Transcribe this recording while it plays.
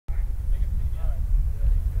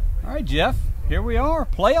right, Jeff, here we are,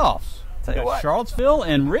 playoffs. Tell you what, Charlottesville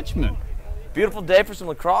and Richmond. beautiful day for some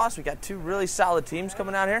lacrosse. We got two really solid teams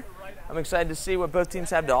coming out here. I'm excited to see what both teams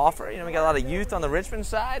have to offer. You know, we got a lot of youth on the Richmond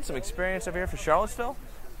side, some experience over here for Charlottesville.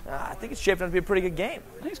 I think it's shaping up to be a pretty good game.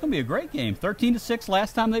 I think it's going to be a great game. 13-6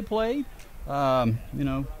 last time they played. You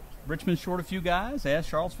know, Richmond's short a few guys, as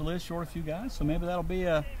Charlottesville is short a few guys. So maybe that'll be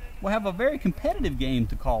we'll have a very competitive game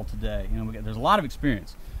to call today. You know, there's a lot of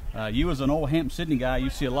experience. You as an old Hampton-Sydney guy, you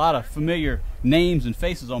see a lot of familiar names and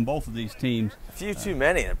faces on both of these teams. A few too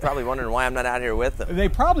many. They're probably wondering why I'm not out here with them. They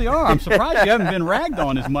probably are. I'm surprised you haven't been ragged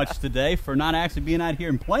on as much today for not actually being out here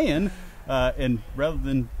and playing, and rather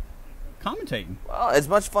than commentating. Well, as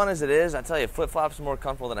much fun as it is, I tell you, flip-flops are more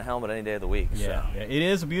comfortable than a helmet any day of the week. Yeah, yeah, it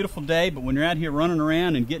is a beautiful day, but when you're out here running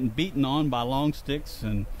around and getting beaten on by long sticks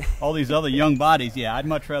and all these other young bodies, yeah, I'd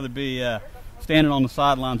much rather be standing on the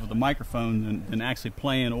sidelines with a microphone than actually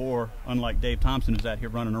playing, or unlike Dave Thompson, who's out here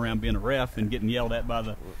running around being a ref and getting yelled at by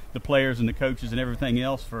the players and the coaches and everything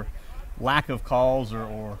else for lack of calls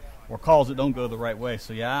or calls that don't go the right way.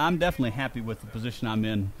 So, yeah, I'm definitely happy with the position I'm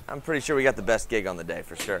in. I'm pretty sure we got the best gig on the day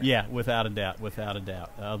for sure. Yeah, without a doubt, without a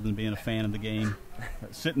doubt. Other than being a fan of the game,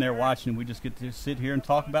 sitting there watching, we just get to sit here and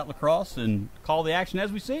talk about lacrosse and call the action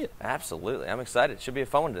as we see it. Absolutely. I'm excited. It should be a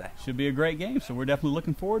fun one today. Should be a great game, so we're definitely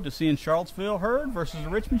looking forward to seeing Charlottesville Herd versus the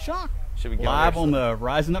Richmond Shock. Should be live on the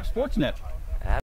Rising Up Sports Net.